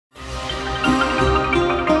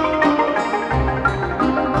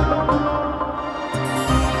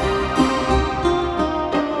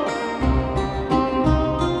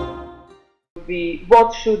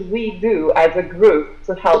what should we do as a group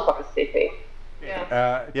to help our city?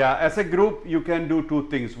 Yeah, as a group, you can do two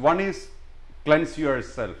things. One is cleanse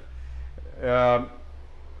yourself.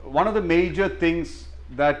 One of the major things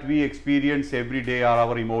that we experience every day are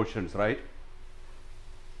our emotions, right?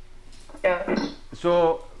 Yeah.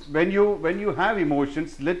 So when you have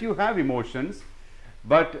emotions, let you have emotions,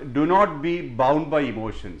 but do not be bound by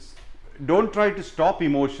emotions. Don't try to stop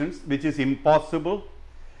emotions, which is impossible,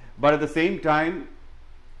 but at the same time,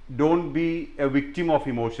 don't be a victim of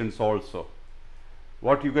emotions also.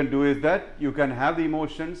 What you can do is that you can have the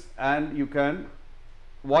emotions and you can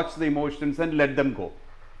watch the emotions and let them go.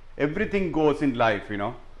 Everything goes in life, you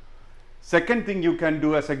know. Second thing you can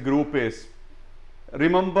do as a group is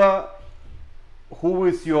remember who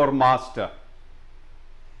is your master.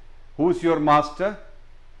 Who is your master?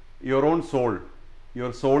 Your own soul.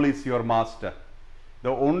 Your soul is your master. The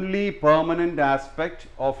only permanent aspect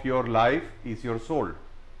of your life is your soul.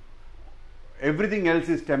 Everything else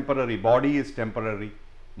is temporary. Body is temporary.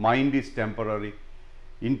 Mind is temporary.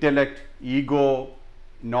 Intellect, ego,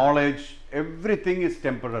 knowledge, everything is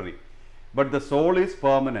temporary. But the soul is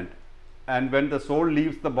permanent. And when the soul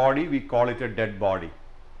leaves the body, we call it a dead body.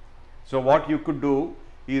 So what you could do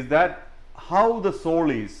is that how the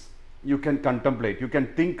soul is, you can contemplate. You can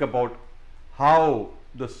think about how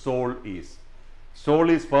the soul is.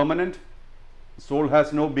 Soul is permanent. Soul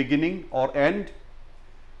has no beginning or end.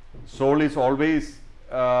 Soul is always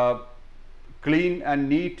clean and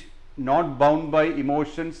neat, not bound by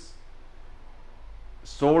emotions.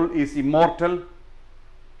 Soul is immortal,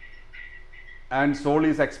 and soul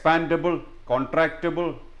is expandable,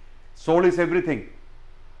 contractible. Soul is everything.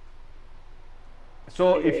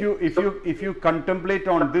 So if you contemplate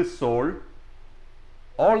on this soul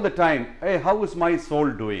all the time, hey, how is my soul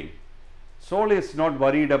doing? Soul is not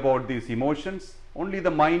worried about these emotions. Only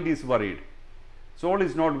the mind is worried. Soul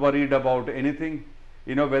is not worried about anything,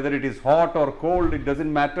 you know, whether it is hot or cold, it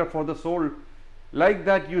doesn't matter for the soul. Like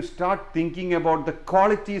that, you start thinking about the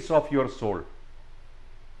qualities of your soul.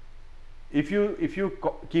 If you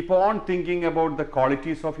keep on thinking about the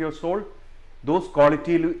qualities of your soul, those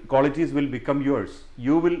qualities will become yours.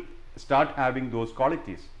 You will start having those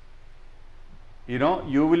qualities. You know,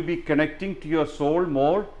 you will be connecting to your soul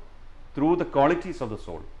more through the qualities of the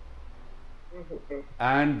soul.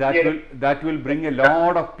 And that will bring a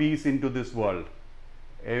lot of peace into this world.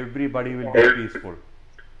 Everybody will be peaceful.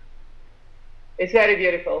 It's very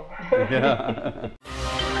beautiful. Yeah.